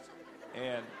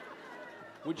And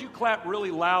would you clap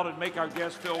really loud and make our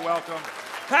guests feel welcome?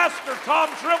 Pastor Tom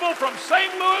Trimble from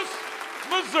St. Louis,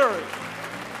 Missouri.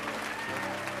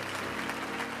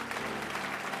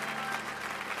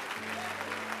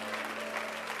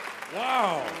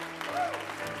 Wow.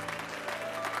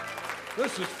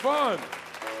 This is fun.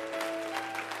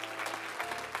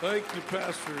 Thank you,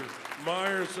 Pastor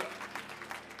Myers.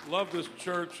 Love this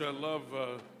church. I love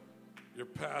your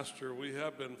pastor. We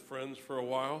have been friends for a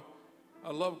while.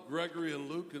 I love Gregory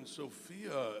and Luke and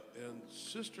Sophia and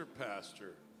Sister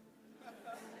Pastor.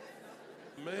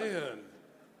 Man,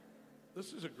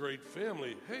 this is a great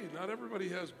family. Hey, not everybody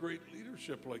has great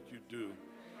leadership like you do.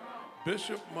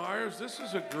 Bishop Myers, this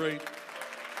is a great,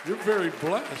 you're very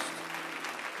blessed.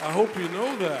 I hope you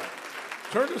know that.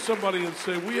 Turn to somebody and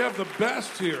say, we have the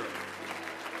best here.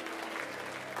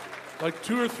 Like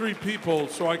 2 or 3 people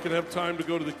so I can have time to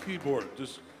go to the keyboard.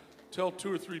 Just tell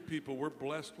 2 or 3 people we're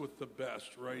blessed with the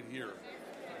best right here.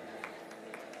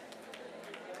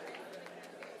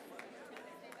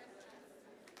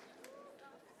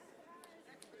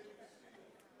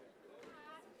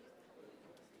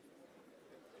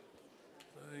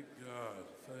 Thank God.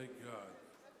 Thank God.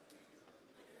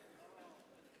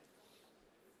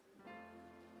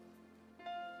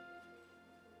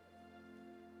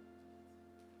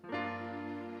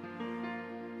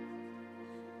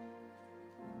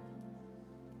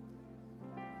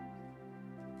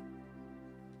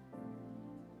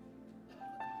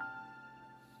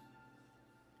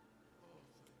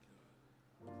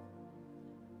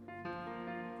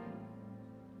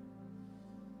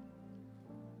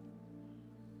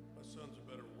 Son's a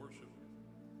better worship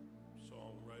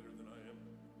songwriter than I am,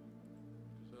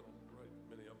 because I don't write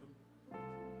many of them.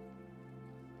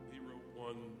 He wrote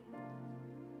one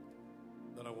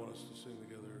that I want us to sing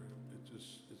together.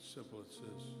 It's simple. It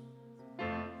says,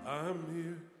 I'm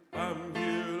here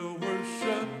to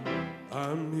worship.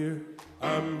 I'm here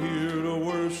to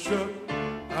worship.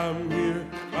 I'm here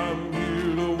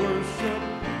to worship.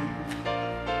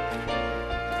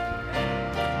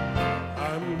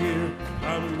 I'm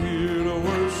here to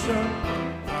worship.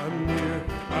 I'm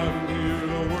here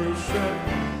to worship.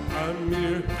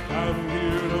 I'm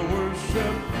here to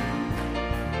worship.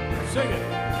 Sing it.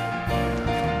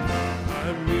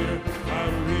 I'm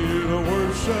here to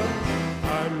worship.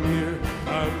 I'm here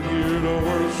to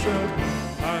worship.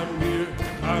 I'm here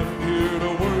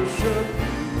to worship.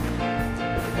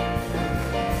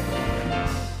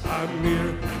 I'm here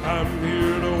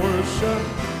to worship.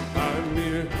 I'm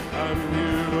here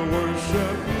to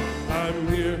worship.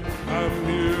 I'm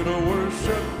here to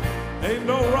worship. Ain't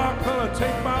no rock gonna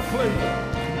take my place.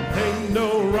 Ain't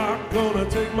no rock gonna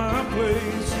take my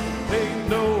place. Ain't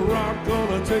no rock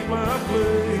gonna take my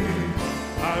place.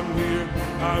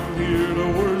 I'm here to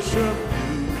worship.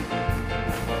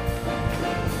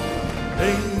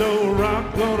 Ain't no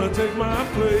rock gonna take my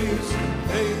place.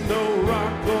 Ain't no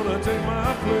rock gonna take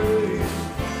my place.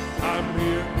 I'm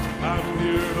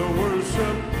here to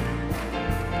worship.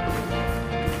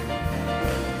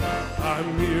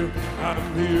 I'm here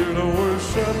to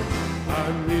worship.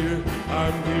 I'm here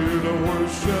to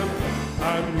worship.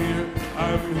 I'm here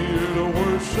to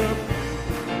worship.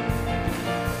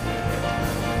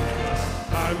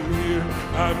 I'm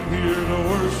here to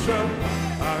worship.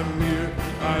 I'm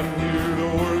here to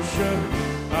worship.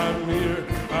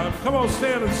 Come on,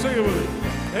 stand and sing it with me.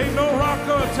 Ain't no rock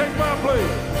gonna take my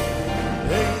place.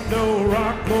 Ain't no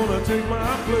rock gonna take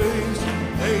my place.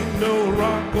 Ain't no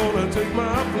rock gonna take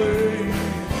my place.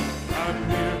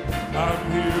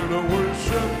 I'm here to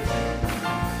worship.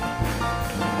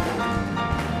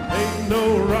 Ain't no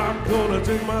rock gonna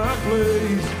take my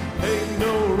place. Ain't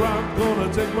no rock gonna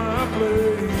take my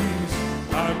place.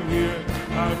 I'm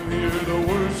here to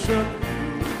worship.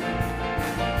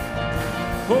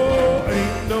 Oh,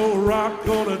 ain't no rock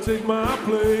gonna take my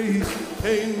place.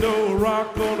 Ain't no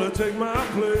rock gonna take my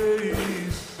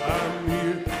place. I'm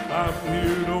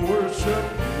here to worship.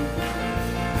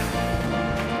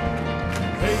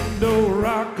 Ain't no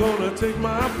rock gonna take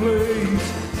my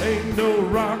place. Ain't no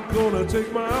rock gonna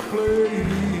take my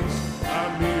place.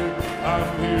 I'm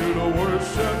here to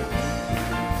worship.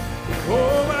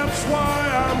 Oh, that's why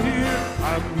I'm here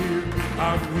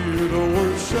to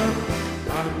worship.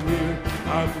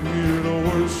 I'm here to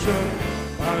worship.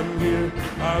 I'm here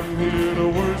to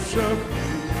worship.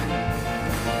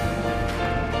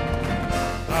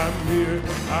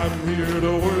 I'm here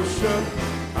to worship.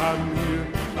 I'm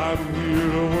here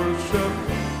to worship.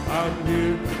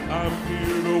 I'm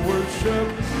here to worship.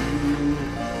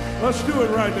 Let's do it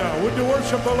right now. Would you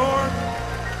worship the Lord?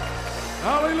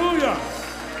 Hallelujah.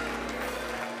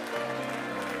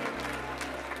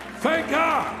 Thank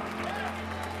God.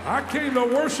 I came to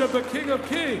worship the King of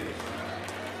Kings.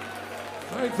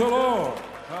 Thank the Lord.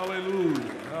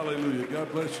 Hallelujah. Hallelujah.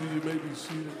 God bless you. You may be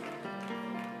seated.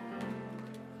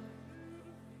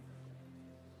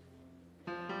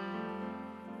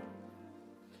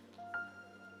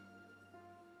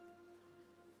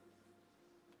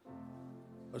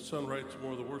 My son writes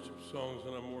more of the worship songs,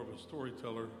 and I'm more of a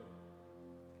storyteller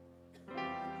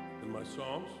in my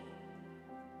psalms.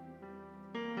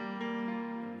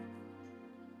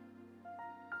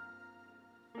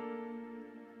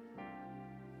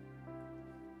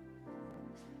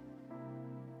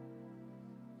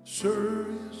 Sir,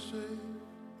 you say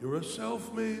you're a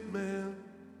self-made man.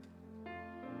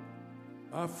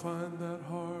 I find that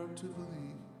hard to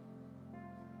believe.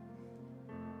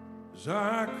 'Cause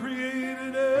I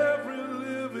created every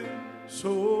living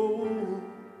soul.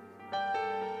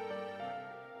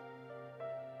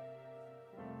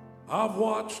 I've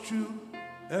watched you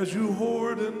as you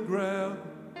hoard and grab.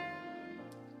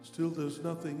 Still there's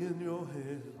nothing in your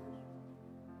hand.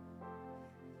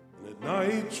 And at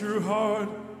night your heart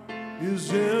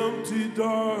is empty,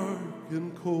 dark,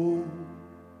 and cold.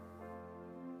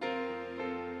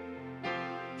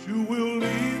 You will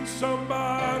lead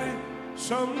somebody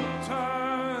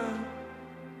sometime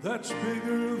that's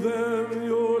bigger than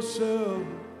yourself.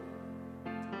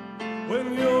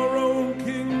 When your own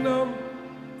kingdom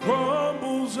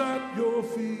crumbles at your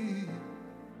feet,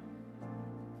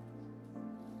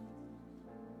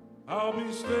 I'll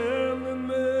be standing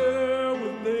there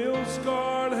with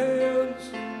nail-scarred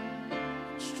hands,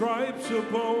 stripes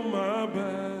upon my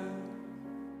back,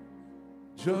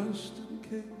 just in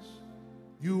case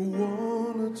you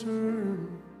want to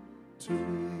turn to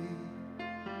me.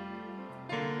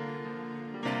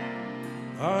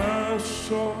 I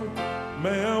saw,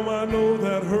 ma'am, I know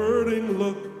that hurting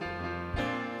look,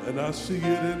 and I see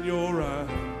it in your eyes.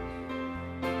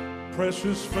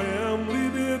 Precious family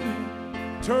didn't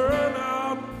turn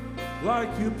out like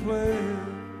you planned.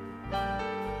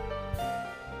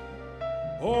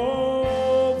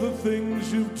 All the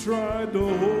things you've tried to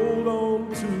hold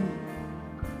on to,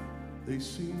 they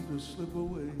seem to slip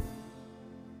away.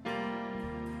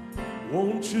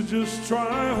 Won't you just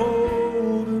try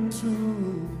holding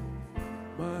to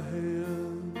my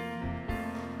hand?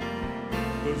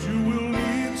 'Cause you will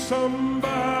need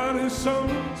somebody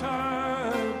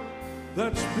sometime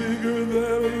that's bigger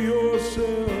than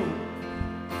yourself.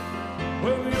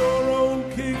 When your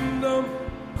own kingdom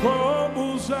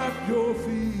crumbles at your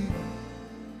feet,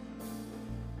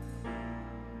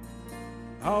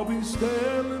 I'll be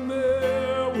standing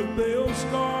there with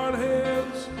nail-scarred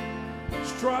hands,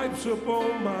 stripes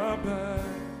upon my back,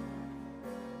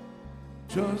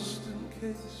 just in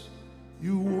case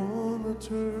you want to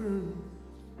turn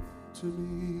to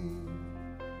me.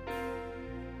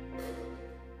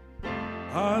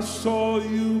 I saw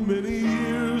you many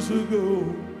years ago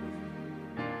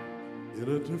in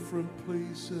a different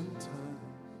place and time,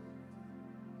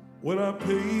 when I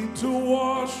paid to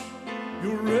wash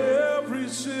your every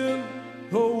sin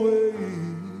away.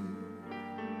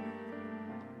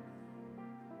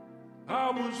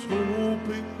 I was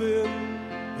hoping then,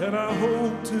 and I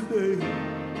hope today,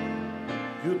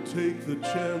 you'd take the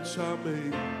chance I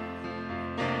made.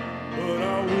 But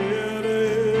I went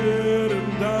ahead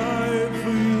and died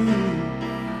for you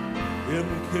in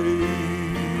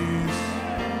case.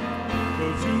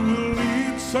 'Cause you will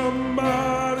need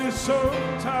somebody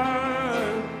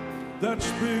sometime that's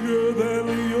bigger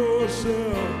than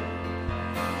yourself.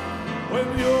 When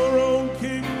your own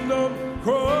kingdom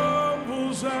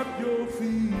crumbles at your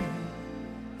feet,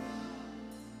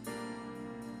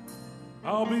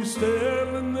 I'll be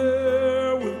standing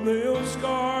there with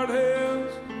nail-scarred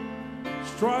hands,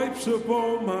 stripes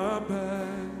upon my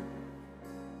back,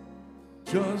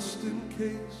 just in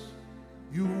case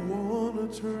you want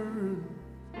to turn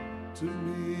to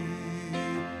me.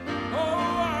 Oh,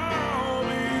 I'll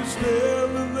be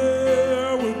standing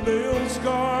there with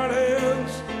nail-scarred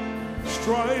hands,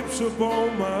 stripes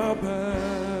upon my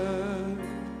back,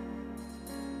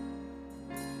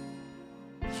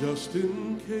 just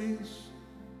in case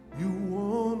you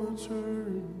want to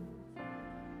turn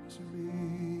to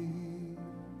me.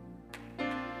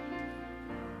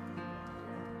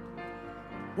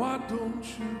 Why don't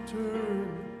you turn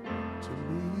to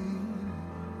me?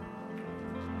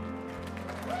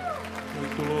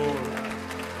 Thank the Lord.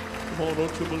 Come on,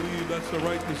 don't you believe that's the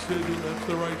right decision? That's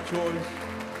the right choice.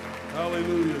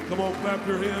 Hallelujah. Come on, clap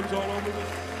your hands all over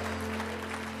this.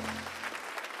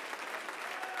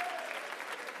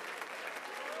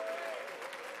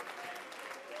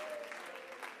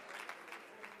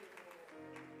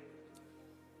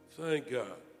 Thank God.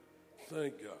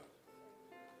 Thank God.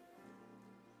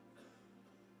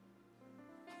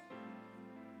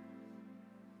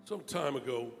 Some time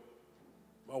ago,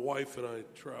 my wife and I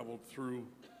traveled through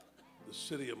the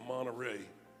city of Monterey,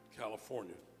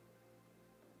 California.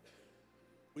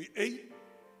 We ate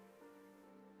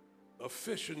a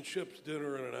fish and chips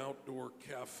dinner in an outdoor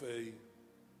cafe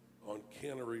on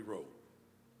Cannery Row.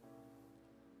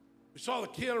 We saw the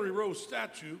Cannery Row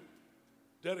statue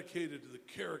dedicated to the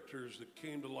characters that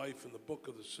came to life in the book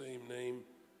of the same name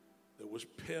that was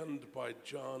penned by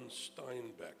John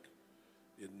Steinbeck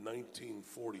in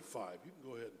 1945. You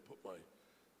can go ahead and put my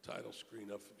title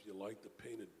screen up if you like. The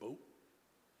Painted Boat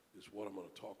is what I'm going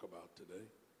to talk about today.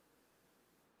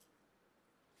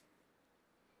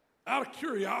 Out of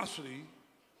curiosity,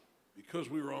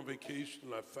 because we were on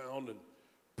vacation, I found and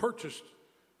purchased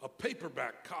a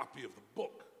paperback copy of the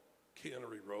book,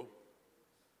 Cannery Row.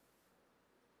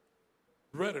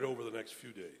 Read it over the next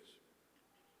few days.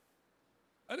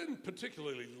 I didn't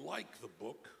particularly like the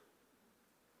book,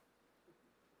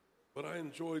 but I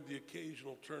enjoyed the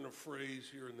occasional turn of phrase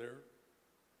here and there.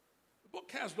 The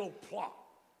book has no plot.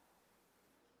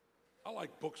 I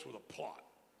like books with a plot.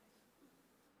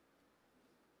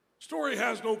 Story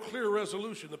has no clear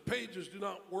resolution. The pages do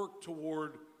not work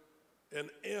toward an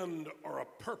end or a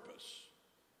purpose.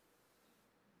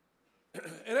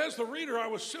 And as the reader, I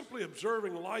was simply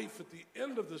observing life at the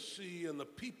end of the sea and the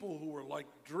people who were like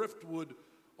driftwood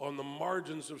on the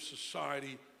margins of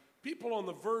society, people on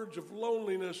the verge of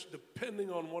loneliness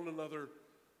depending on one another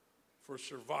for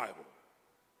survival.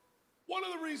 One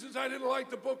of the reasons I didn't like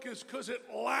the book is because it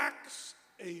lacks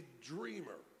a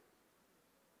dreamer.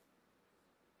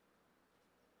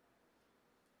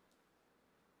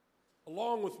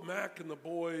 Along with Mac and the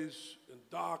boys and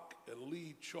Doc and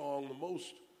Lee Chong, the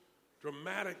most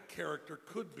dramatic character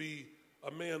could be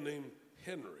a man named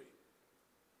Henry.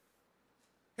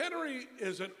 Henry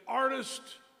is an artist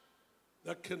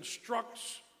that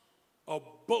constructs a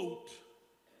boat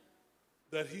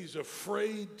that he's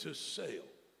afraid to sail.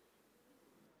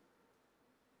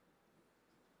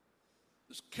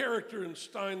 This character in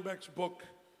Steinbeck's book,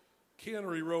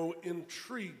 Cannery Row,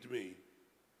 intrigued me.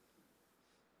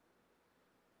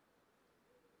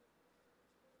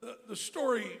 The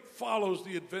story follows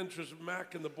the adventures of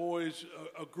Mac and the boys,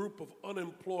 a group of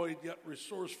unemployed yet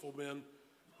resourceful men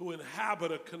who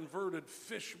inhabit a converted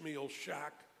fish meal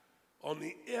shack on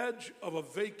the edge of a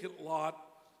vacant lot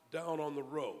down on the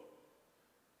road.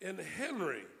 And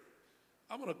Henry,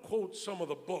 I'm going to quote some of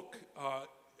the book,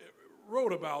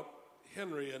 wrote about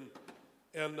Henry,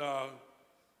 and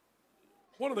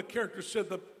one of the characters said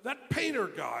that painter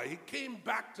guy, he came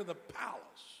back to the palace.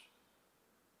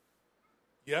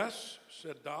 Yes,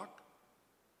 said Doc.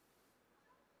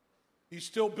 He's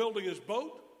still building his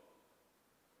boat?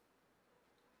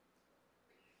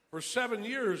 For 7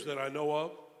 years that I know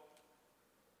of.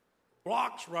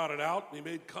 Blocks rotted out, and he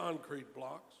made concrete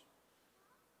blocks.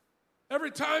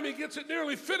 Every time he gets it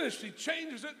nearly finished, he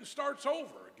changes it and starts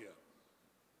over again.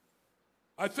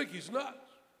 I think he's nuts.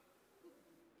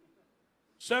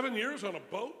 7 years on a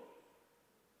boat?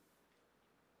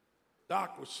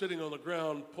 Doc was sitting on the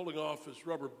ground pulling off his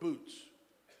rubber boots.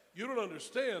 You don't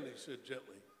understand, he said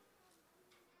gently.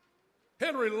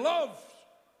 Henry loves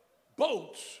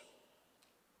boats,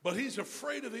 but he's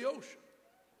afraid of the ocean.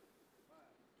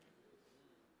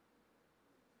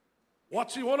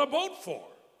 What's he want a boat for?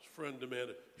 His friend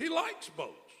demanded. He likes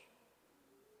boats,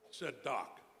 said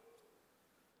Doc.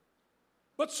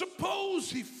 But suppose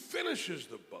he finishes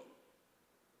the boat.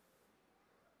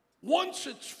 Once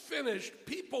it's finished,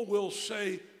 people will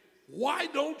say, why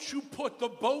don't you put the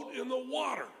boat in the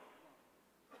water?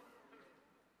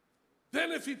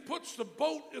 Then if he puts the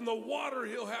boat in the water,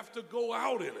 he'll have to go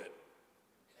out in it.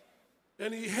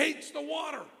 And he hates the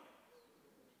water.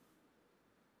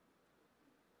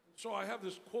 So I have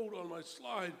this quote on my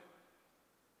slide.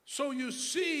 So you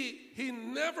see, he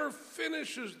never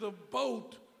finishes the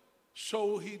boat,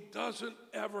 so he doesn't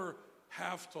ever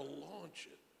have to launch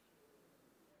it.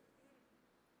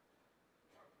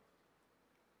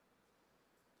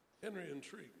 Henry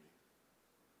intrigued me.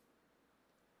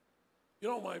 You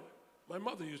know, my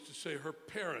mother used to say her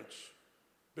parents,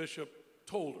 Bishop,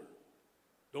 told her,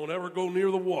 don't ever go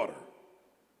near the water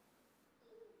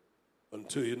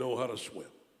until you know how to swim.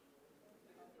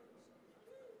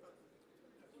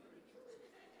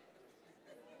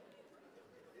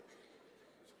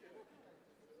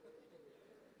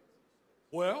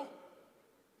 Well,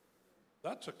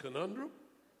 that's a conundrum.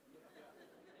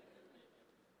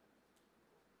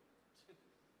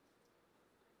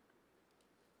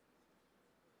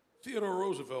 Theodore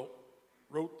Roosevelt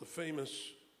wrote the famous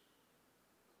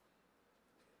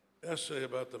essay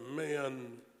about the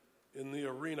man in the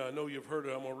arena. I know you've heard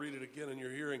it. I'm going to read it again in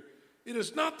your hearing. It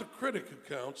is not the critic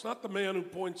who counts, not the man who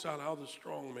points out how the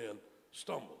strong man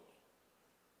stumbles,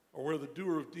 or where the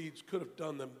doer of deeds could have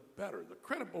done them better. The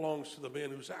credit belongs to the man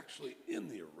who's actually in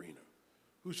the arena,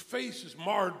 whose face is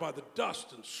marred by the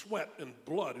dust and sweat and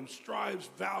blood, who strives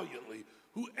valiantly,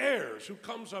 who errs, who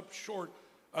comes up short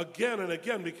again and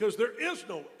again, because there is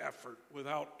no effort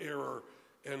without error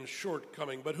and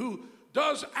shortcoming, but who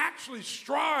does actually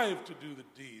strive to do the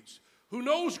deeds, who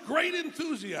knows great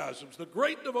enthusiasms, the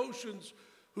great devotions,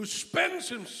 who spends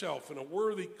himself in a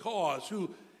worthy cause,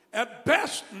 who at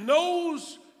best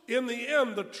knows in the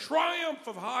end the triumph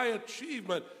of high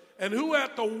achievement, and who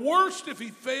at the worst, if he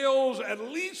fails, at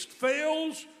least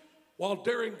fails while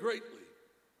daring greatly,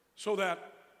 so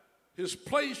that his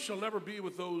place shall never be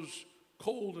with those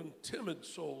cold and timid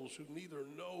souls who neither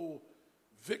know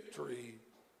victory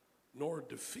nor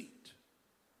defeat.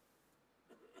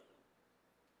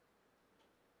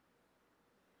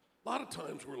 A lot of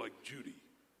times we're like Judy.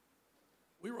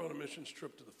 We were on a missions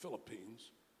trip to the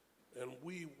Philippines, and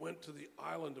we went to the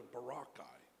island of Boracay.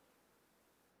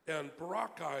 And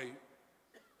Boracay,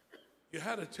 you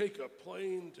had to take a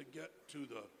plane to get to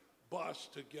the bus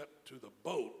to get to the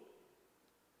boat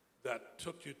that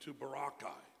took you to Boracay.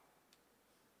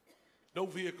 No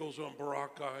vehicles on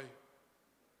Boracay,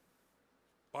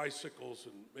 bicycles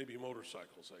and maybe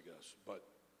motorcycles, I guess, but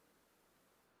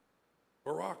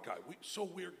Boracay. So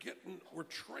we're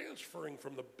transferring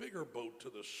from the bigger boat to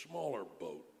the smaller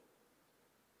boat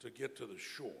to get to the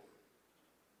shore.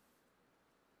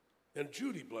 And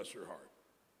Judy, bless her heart,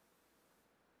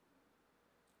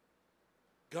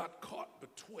 got caught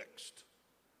betwixt,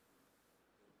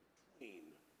 between.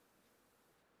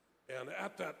 And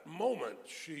at that moment,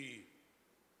 she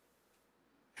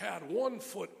had one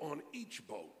foot on each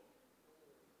boat.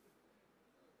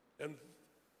 And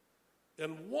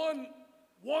one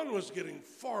was getting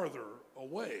farther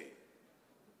away.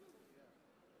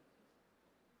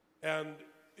 And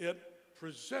it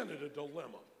presented a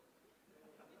dilemma.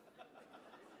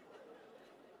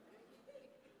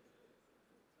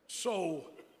 So,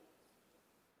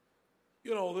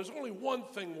 there's only one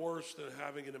thing worse than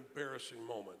having an embarrassing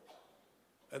moment.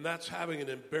 And that's having an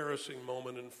embarrassing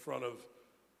moment in front of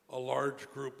a large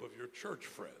group of your church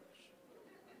friends.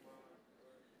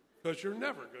 Because you're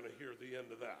never going to hear the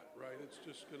end of that, right? It's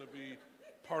just going to be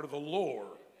part of the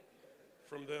lore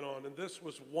from then on. And this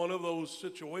was one of those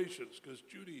situations, because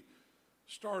Judy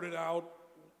started out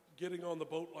getting on the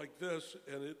boat like this,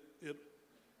 and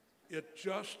it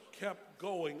just kept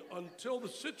going until the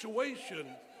situation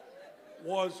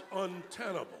was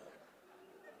untenable.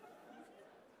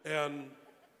 And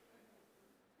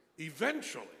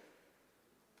eventually,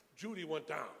 Judy went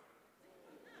down,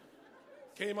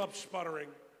 came up sputtering,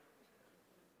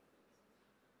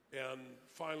 and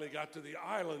finally got to the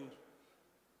island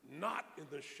not in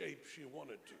the shape she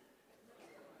wanted to.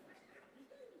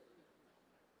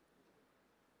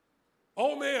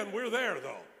 Oh man, we're there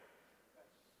though.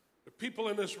 There are people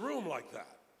in this room like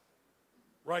that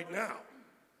right now,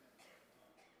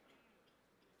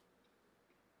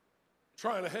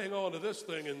 trying to hang on to this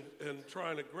thing and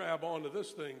trying to grab onto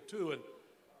this thing too,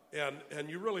 and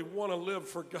you really want to live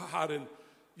for God, and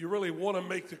you really want to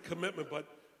make the commitment, but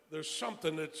there's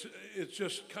something it's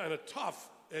just kind of tough,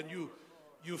 and you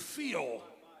feel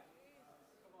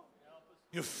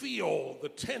the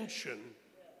tension.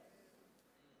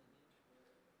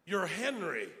 You're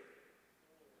Henry.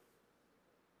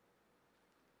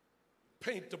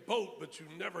 Paint the boat, but you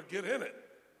never get in it.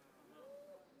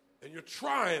 And you're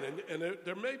trying, and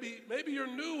there maybe you're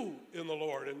new in the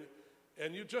Lord,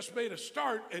 and you just made a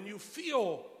start, and you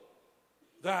feel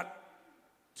that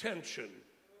tension.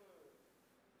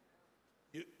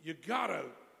 You gotta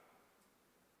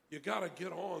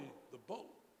get on the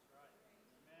boat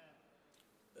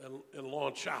and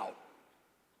launch out.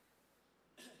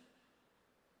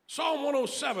 Psalm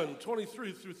 107,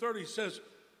 23 through 30 says,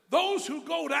 those who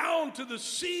go down to the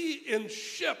sea in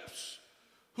ships,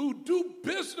 who do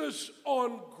business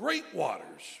on great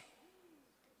waters,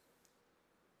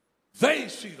 they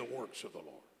see the works of the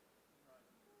Lord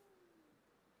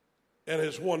and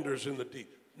his wonders in the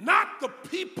deep. Not the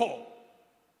people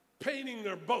painting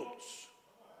their boats.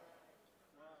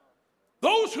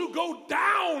 Those who go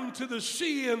down to the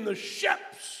sea in the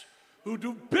ships, who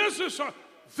do business on,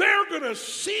 they're going to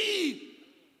see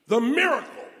the miracles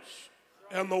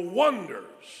and the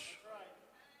wonders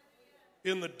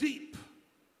in the deep.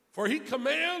 For he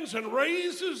commands and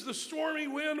raises the stormy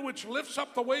wind, which lifts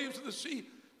up the waves of the sea.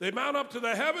 They mount up to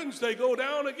the heavens, they go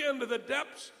down again to the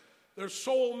depths. Their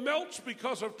soul melts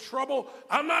because of trouble.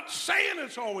 I'm not saying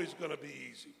it's always going to be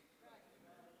easy.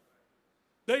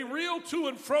 They reel to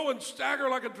and fro and stagger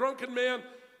like a drunken man.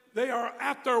 They are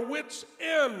at their wits'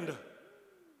 end.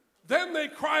 Then they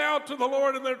cry out to the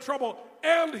Lord in their trouble,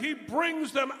 and he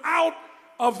brings them out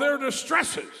of their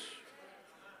distresses.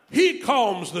 He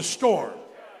calms the storm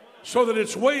so that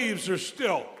its waves are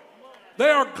still. They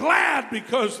are glad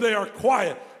because they are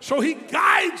quiet. So he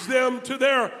guides them to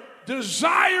their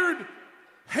desired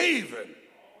haven.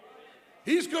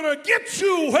 He's going to get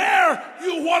you where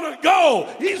you want to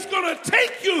go. He's going to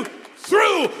take you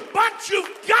through, but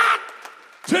you've got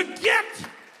to get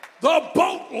the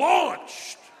boat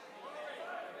launched.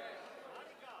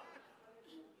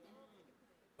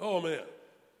 Oh, man.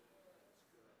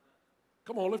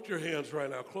 Come on, lift your hands right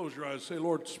now. Close your eyes. Say,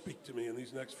 Lord, speak to me in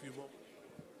these next few moments.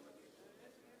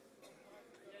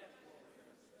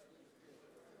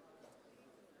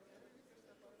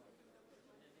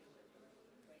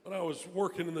 When I was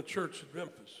working in the church in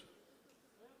Memphis,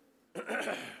 there's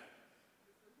a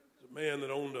man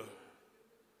that owned a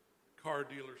car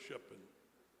dealership, and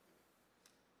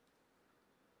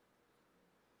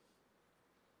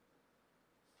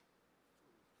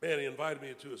man, he invited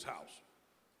me to his house.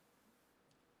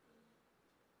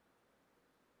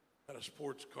 Had a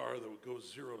sports car that would go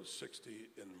 0 to 60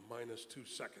 in minus 2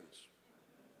 seconds.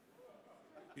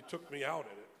 He took me out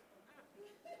in it.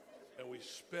 And we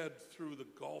sped through the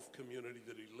golf community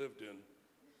that he lived in.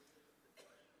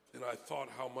 And I thought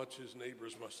how much his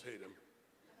neighbors must hate him.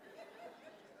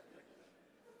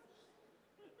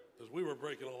 Because we were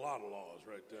breaking a lot of laws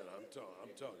right then. I'm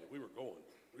telling you, we were going.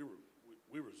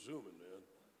 We were zooming, man.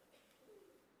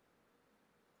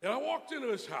 And I walked into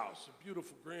his house. A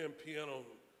beautiful grand piano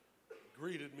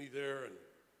greeted me there. And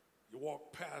you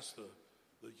walk past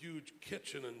the huge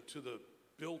kitchen and to the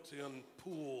built-in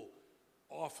pool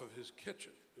off of his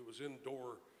kitchen. It was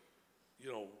indoor,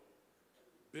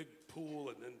 big pool,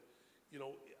 and then,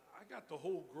 I got the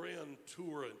whole grand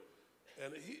tour,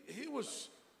 and he was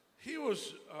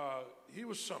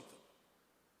something.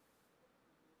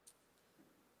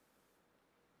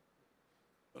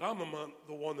 But I'm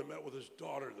the one that met with his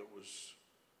daughter that was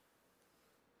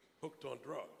hooked on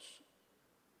drugs.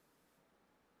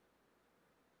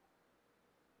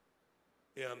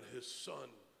 And his son,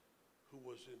 who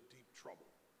was in deep trouble.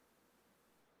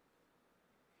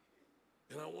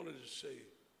 And I wanted to say,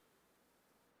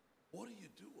 what are you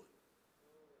doing?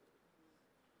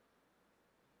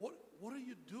 What are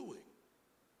you doing?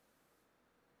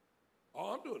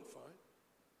 Oh, I'm doing fine.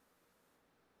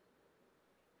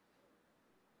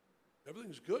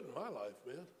 Everything's good in my life,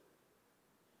 man.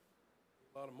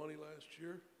 A lot of money last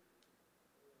year.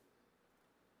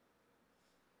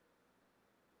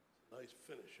 Nice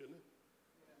finish, isn't it?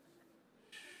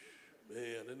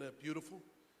 Man, isn't that beautiful?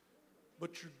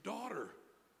 But your daughter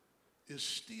is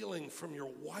stealing from your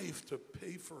wife to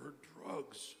pay for her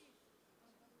drugs.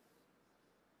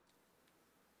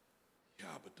 Yeah,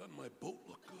 but doesn't my boat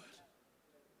look good?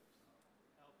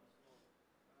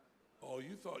 Oh,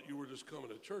 you thought you were just coming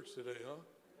to church today, huh?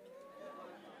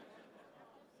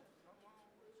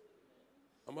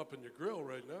 I'm up in your grill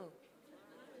right now.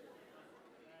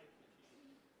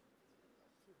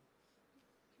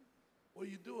 What are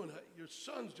you doing? Your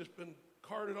son's just been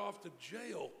carted off to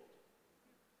jail.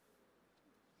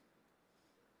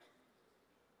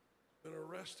 Been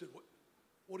arrested.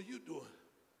 What are you doing?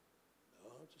 No,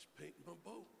 I'm just painting my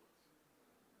boat.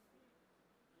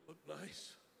 Look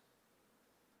nice.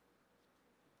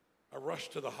 I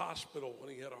rushed to the hospital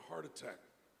when he had a heart attack.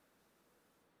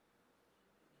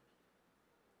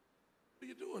 What are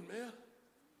you doing, man?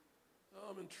 Oh,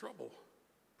 I'm in trouble,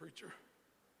 preacher.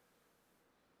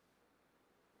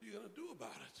 What are you going to do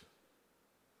about it?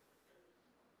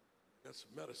 Got some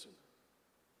medicine.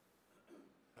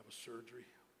 Have a surgery.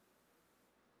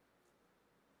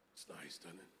 It's nice,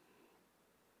 doesn't it?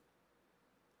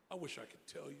 I wish I could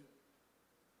tell you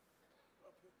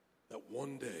that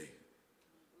one day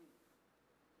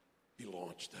he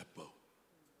launched that boat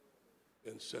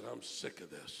and said, I'm sick of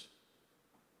this.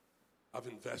 I've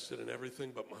invested in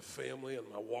everything but my family and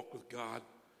my walk with God,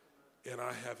 and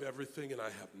I have everything and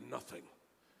I have nothing.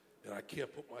 And I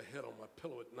can't put my head on my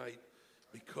pillow at night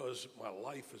because my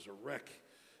life is a wreck.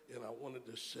 And I wanted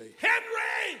to say,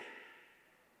 Henry!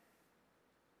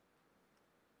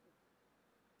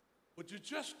 Would you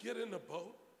just get in the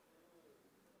boat?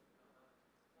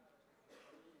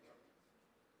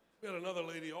 We had another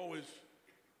lady always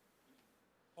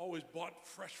bought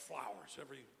fresh flowers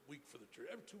every week for the church,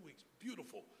 every 2 weeks.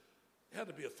 Beautiful. It had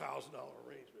to be $1,000 arrangement,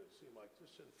 it seemed like,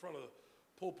 just in front of the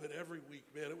pulpit every week.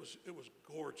 Man, it was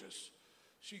gorgeous.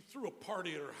 she threw a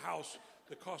party at her house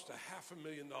that cost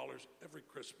 $500,000 every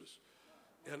Christmas.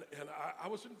 And I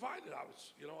was invited.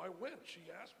 I went. She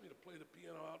asked me to play the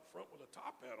piano out front with a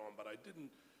top hat on, but I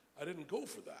didn't go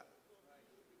for that.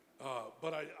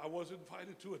 But I was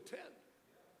invited to attend.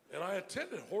 And I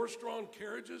attended horse-drawn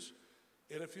carriages.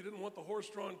 And if you didn't want the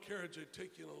horse-drawn carriage, they'd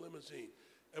take you in a limousine.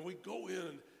 And we'd go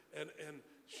in, and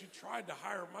she tried to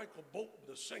hire Michael Bolton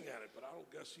to sing at it, but I don't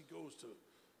guess he goes to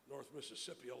North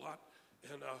Mississippi a lot.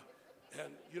 And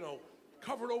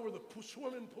covered over the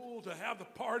swimming pool to have the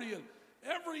party. And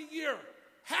every year,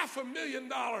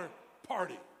 $500,000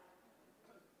 party.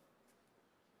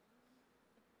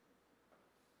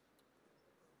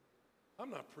 I'm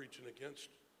not preaching against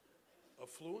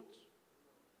affluence.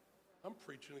 I'm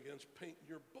preaching against painting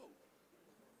your boat.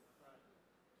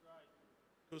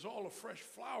 Because all the fresh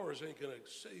flowers ain't going to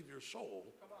save your soul.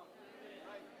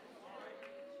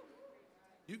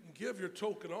 You can give your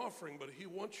token offering, but he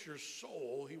wants your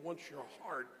soul. He wants your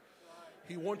heart.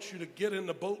 He wants you to get in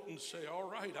the boat and say, all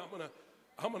right,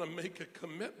 I'm gonna make a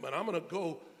commitment. I'm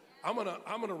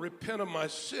gonna repent of my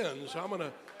sins. I'm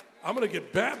gonna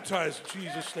get baptized in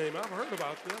Jesus' name. I've heard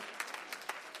about this.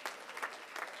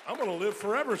 I'm gonna live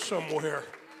forever somewhere.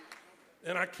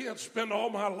 And I can't spend all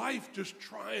my life just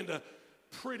trying to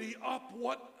pretty up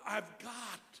what I've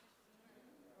got.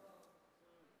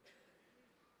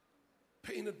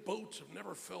 Painted boats have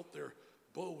never felt their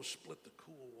bow split the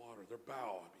cool water, their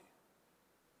bow,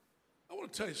 I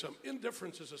want to tell you something.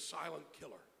 Indifference is a silent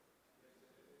killer.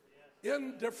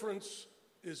 Indifference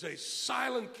is a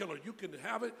silent killer. You can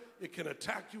have it. It can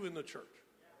attack you in the church.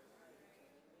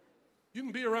 You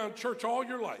can be around church all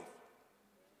your life,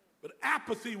 but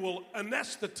apathy will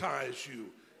anesthetize you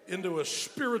into a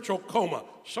spiritual coma.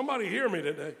 Somebody hear me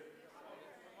today.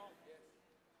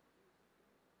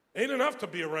 Ain't enough to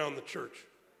be around the church.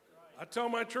 I tell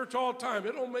my church all the time,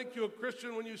 it don't make you a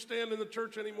Christian when you stand in the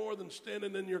church any more than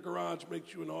standing in your garage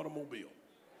makes you an automobile.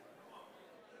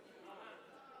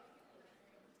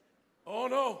 Oh,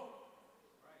 no.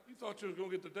 You thought you was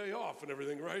going to get the day off and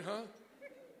everything, right, huh?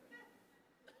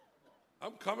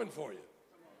 I'm coming for you.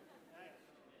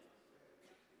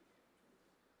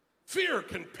 Fear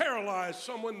can paralyze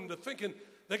someone into thinking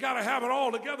they got to have it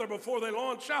all together before they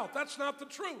launch out. That's not the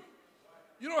truth.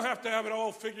 You don't have to have it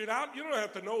all figured out. You don't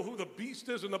have to know who the beast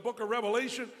is in the book of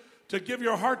Revelation to give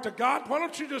your heart to God. Why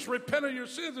don't you just repent of your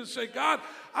sins and say, God,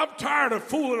 I'm tired of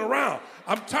fooling around.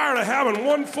 I'm tired of having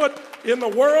one foot in the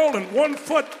world and one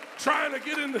foot trying to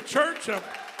get in the church.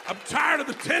 I'm tired of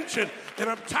the tension, and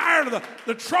I'm tired of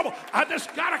the trouble. I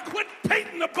just got to quit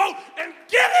painting the boat and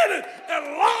get in it and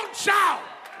launch out.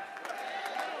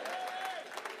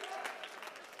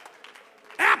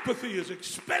 Apathy is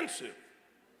expensive.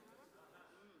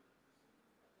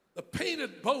 The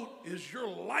painted boat is your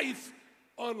life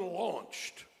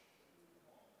unlaunched.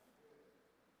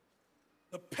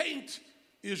 The paint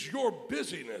is your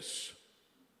busyness.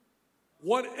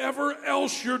 Whatever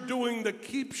else you're doing that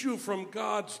keeps you from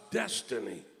God's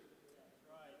destiny.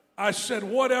 I said,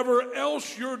 whatever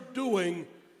else you're doing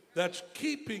that's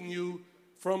keeping you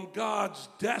from God's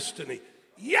destiny.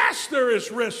 Yes, there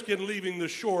is risk in leaving the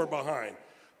shore behind,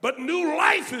 but new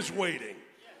life is waiting.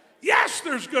 Yes,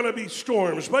 there's going to be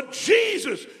storms, but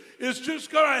Jesus is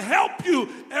just going to help you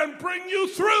and bring you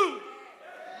through.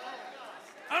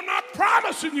 I'm not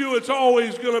promising you it's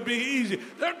always going to be easy.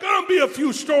 There are going to be a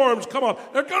few storms come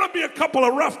up. There are going to be a couple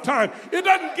of rough times. It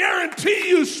doesn't guarantee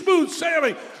you smooth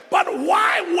sailing, but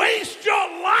why waste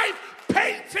your life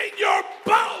painting your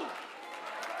boat?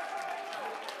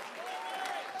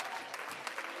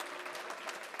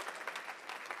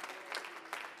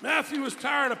 Matthew was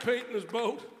tired of painting his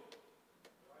boat.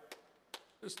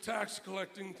 This tax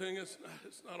collecting thing, it's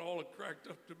not all it cracked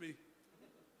up to be.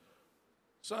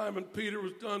 Simon Peter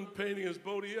was done painting his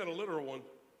boat. He had a literal one.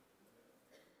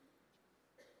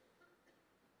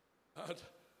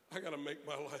 I got to make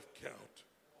my life count.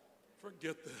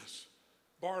 Forget this.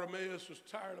 Bartimaeus was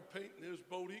tired of painting his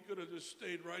boat. He could have just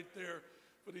stayed right there.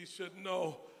 But he said,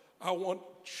 no, I want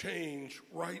change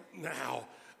right now.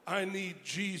 I need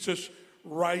Jesus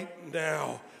right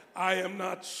now. I am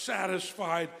not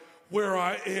satisfied where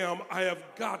I am. I have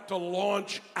got to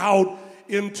launch out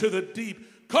into the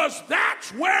deep, because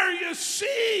that's where you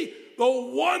see the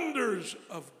wonders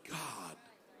of God.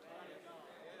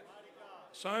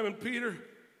 Simon Peter,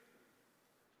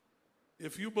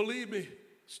 if you believe me,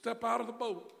 step out of the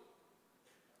boat.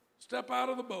 Step out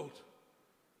of the boat.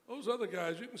 Those other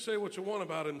guys, you can say what you want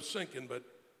about him sinking, but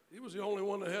he was the only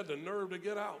one that had the nerve to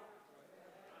get out.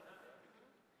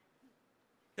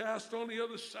 Cast on the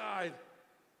other side.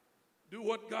 Do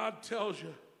what God tells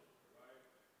you.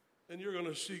 and you're going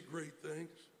to see great things.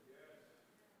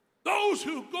 Those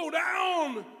who go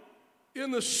down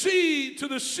in the sea, to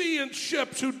the sea in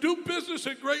ships, who do business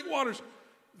in great waters,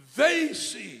 they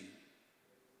see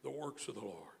the works of the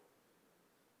Lord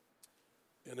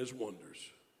and his wonders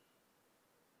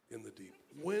in the deep.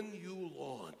 When you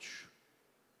launch,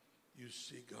 you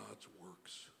see God's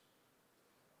works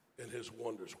and his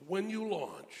wonders. When you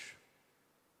launch,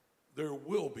 there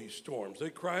will be storms. They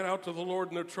cried out to the Lord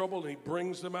in their trouble, and he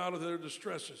brings them out of their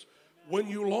distresses. When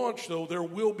you launch, though, there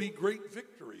will be great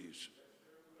victories.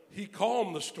 He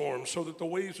calmed the storm so that the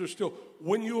waves are still.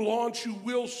 When you launch, you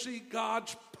will see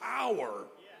God's power.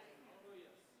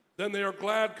 Then they are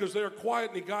glad because they are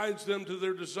quiet, and he guides them to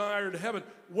their desired heaven.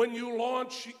 When you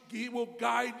launch, he will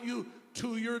guide you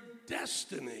to your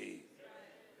destiny.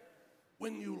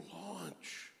 When you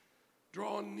launch,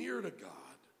 draw near to God,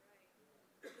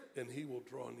 and he will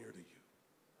draw near to you.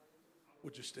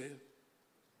 Would you stand?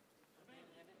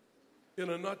 In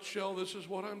a nutshell, this is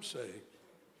what I'm saying,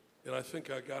 and I think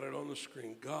I got it on the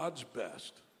screen. God's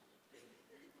best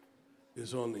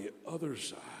is on the other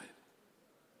side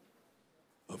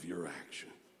of your action.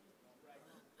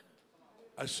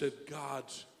 I said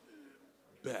God's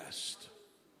best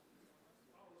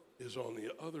is on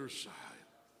the other side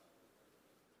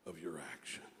of your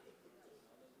action.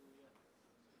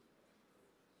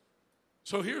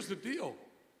 So here's the deal.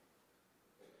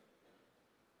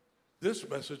 This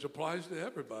message applies to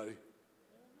everybody.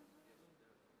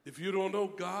 If you don't know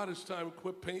God, it's time to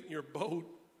quit painting your boat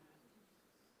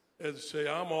and say,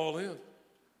 I'm all in.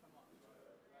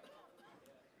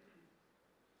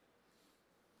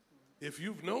 If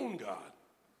you've known God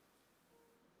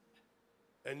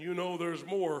and you know there's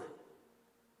more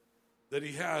that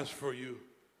he has for you,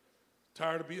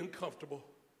 tired of being comfortable,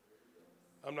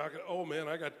 I'm not going to, oh man,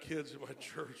 I got kids in my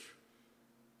church.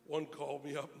 One called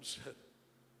me up and said,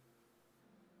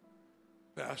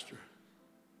 Pastor,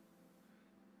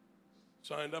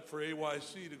 signed up for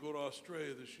AYC to go to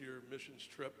Australia this year, missions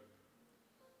trip.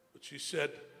 But she said,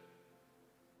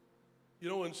 you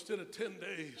know, instead of 10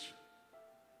 days,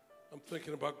 I'm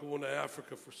thinking about going to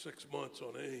Africa for 6 months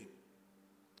on AIM.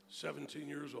 17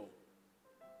 years old,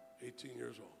 18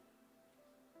 years old.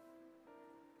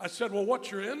 I said, well, what's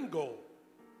your end goal?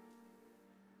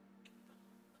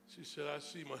 She said, I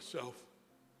see myself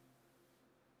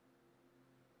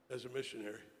as a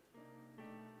missionary. I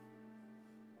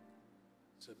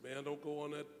said, man, don't go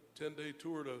on that 10-day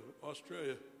tour to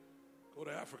Australia. Go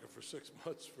to Africa for 6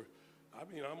 months.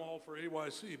 I'm all for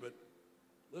AYC, but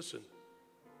listen,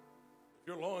 if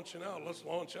you're launching out, let's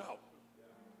launch out.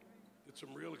 Get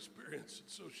some real experience. And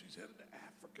so she's headed to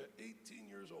Africa, 18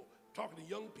 years old. I'm talking to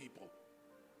young people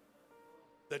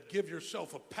that give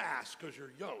yourself a pass because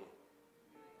you're young.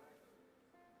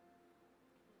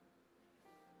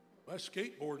 My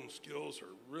skateboarding skills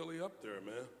are really up there,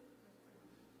 man.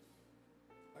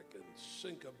 I can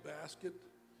sink a basket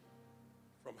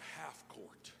from half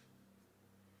court.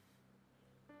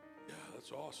 Yeah,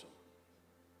 that's awesome.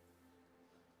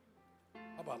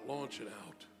 How about launching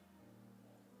out?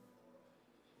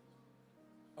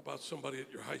 How about somebody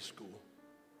at your high school?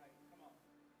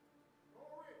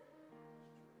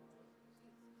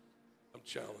 I'm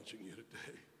challenging you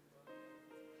today.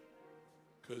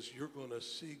 Because you're going to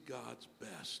see God's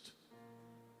best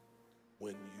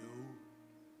when you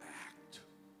act.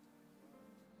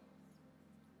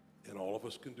 And all of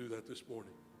us can do that this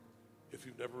morning. If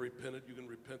you've never repented, you can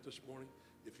repent this morning.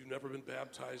 If you've never been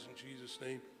baptized in Jesus'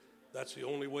 name, that's the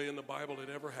only way in the Bible it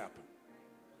ever happened.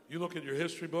 You look at your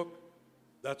history book,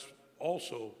 that's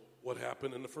also what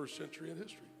happened in the first century in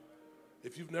history.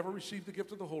 If you've never received the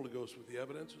gift of the Holy Ghost with the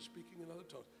evidence of speaking in other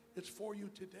tongues, it's for you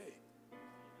today.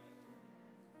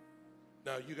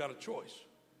 Now, you got a choice.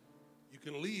 You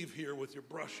can leave here with your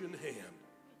brush in hand.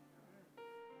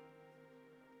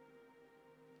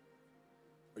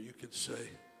 Or you could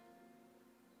say,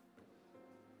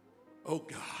 oh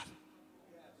God,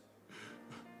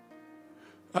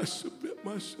 I submit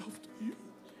myself to you.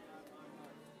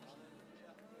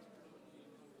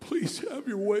 Please have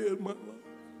your way in my life.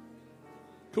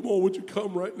 Come on, would you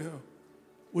come right now?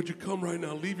 Would you come right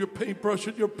now? Leave your paintbrush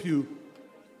at your pew.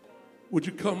 Would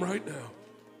you come right now?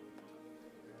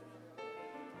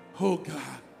 Oh,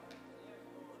 God.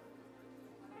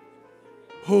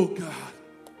 Oh, God.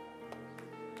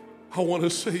 I want to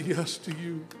say yes to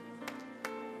you.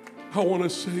 I want to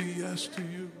say yes to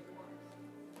you.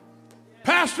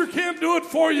 Pastor can't do it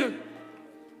for you.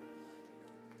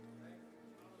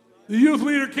 The youth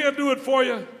leader can't do it for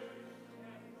you.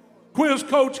 Quiz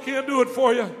coach can't do it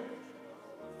for you.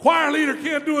 Choir leader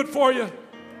can't do it for you.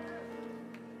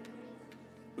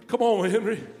 But come on,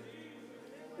 Henry.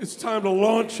 It's time to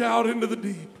launch out into the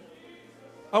deep.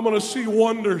 I'm going to see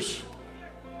wonders.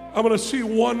 I'm going to see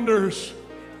wonders.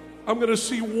 I'm going to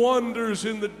see wonders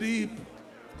in the deep.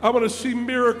 I'm going to see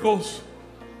miracles.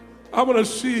 I'm going to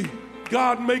see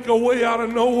God make a way out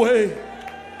of no way.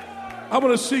 I'm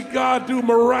going to see God do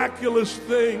miraculous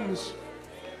things.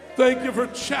 Thank you for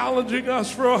challenging us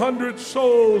for 100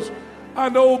 souls. I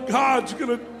know God's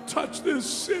going to touch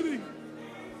this city.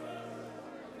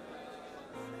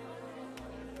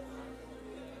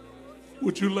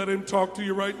 Would you let him talk to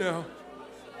you right now?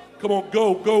 Come on,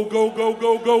 go, go, go, go,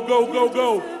 go, go, go, go,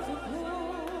 go.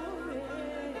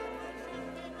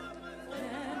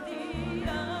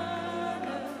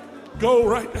 Go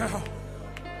right now.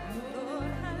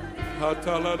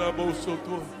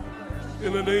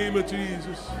 In the name of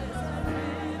Jesus.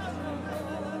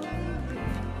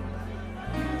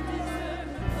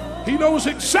 He knows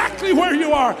exactly where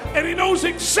you are, and he knows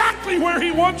exactly where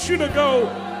he wants you to go.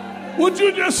 Would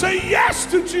you just say yes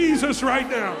to Jesus right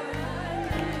now?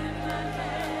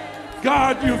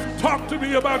 God, you've talked to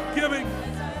me about giving.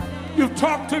 You've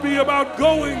talked to me about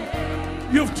going.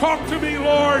 You've talked to me,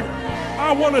 Lord.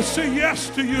 I want to say yes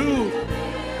to you.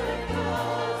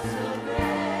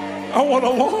 I want to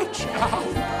launch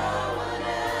out.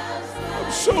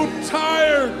 I'm so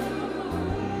tired.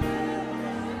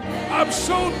 I'm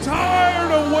so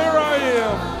tired of where I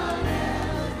am.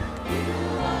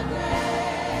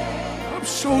 I'm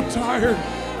so tired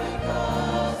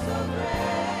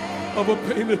of a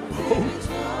painted boat.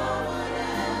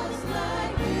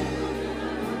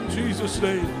 In Jesus'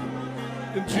 name.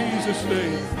 In Jesus'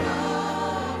 name.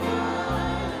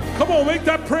 Come on, make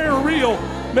that prayer real.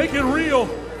 Make it real.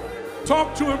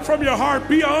 Talk to him from your heart.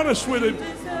 Be honest with him.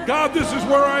 God, this is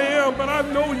where I am, but I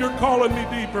know you're calling me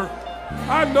deeper.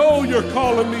 I know you're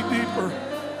calling me deeper.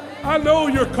 I know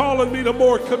you're calling me to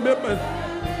more commitment.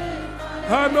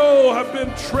 I know I've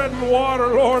been treading water,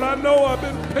 Lord. I know I've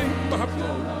been painting my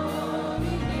boat.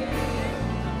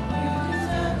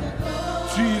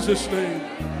 Jesus' name.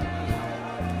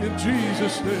 In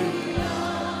Jesus' name.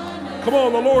 Come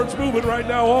on, the Lord's moving right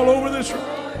now all over this room.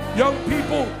 Young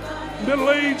people,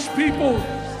 middle-aged people,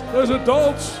 there's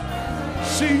adults,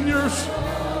 seniors.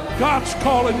 God's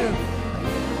calling you.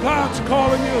 God's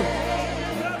calling you.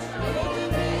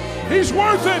 He's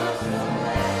worth it.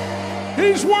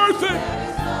 He's worth it.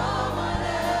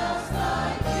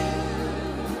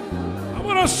 I'm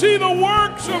going to see the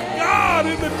works of God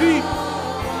in the deep.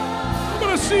 I'm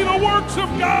going to see the works of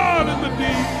God in the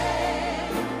deep.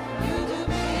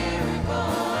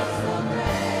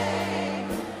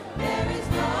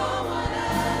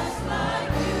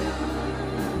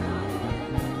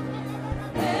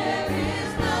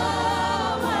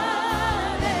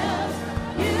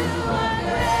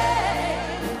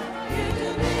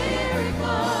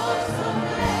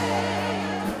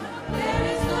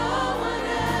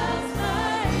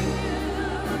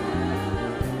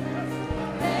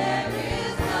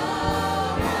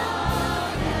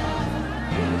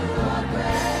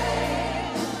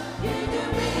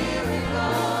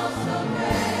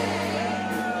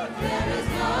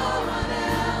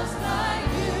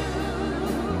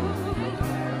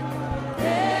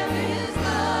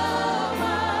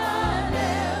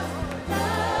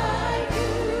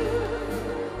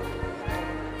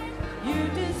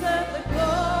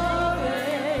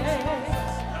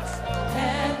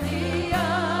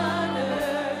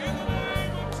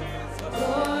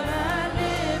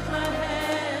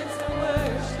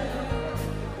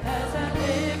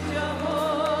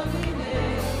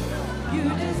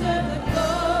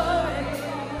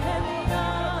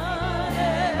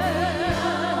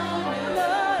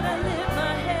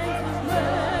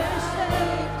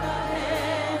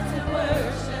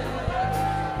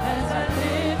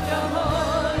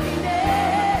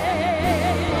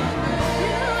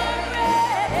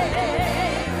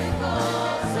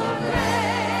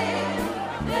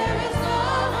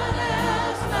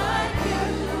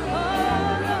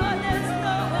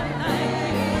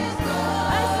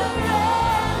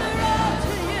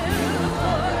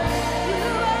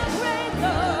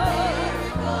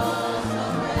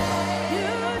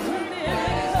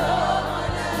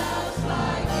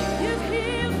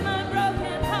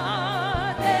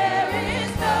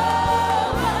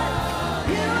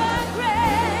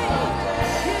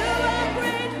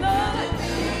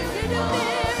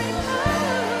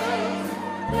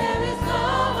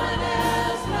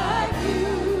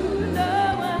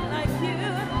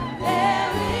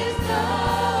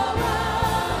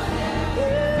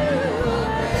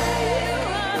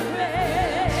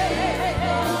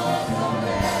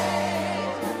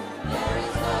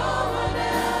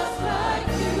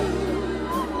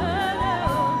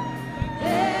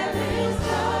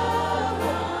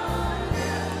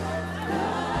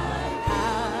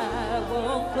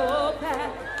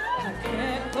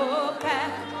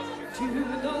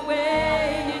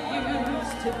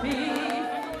 to be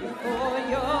before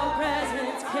your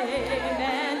presence came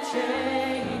and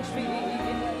changed me.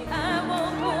 I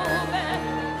won't go back.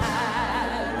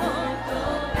 I won't go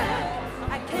back.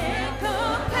 I can't go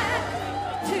back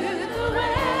to the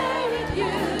way it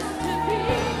used to be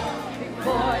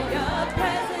before your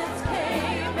presence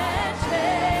came and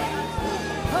changed me.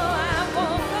 Oh, I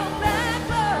won't go back,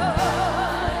 Lord.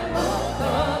 I won't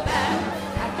go back.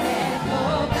 I can't go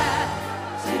back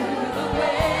to the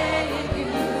way it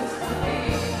used to be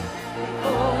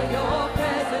before your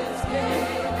presence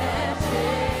came and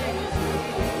changed me.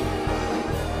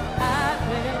 I've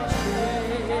been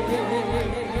changed,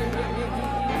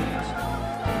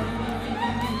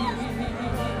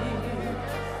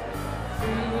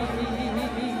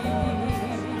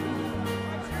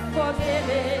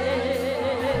 forgiven.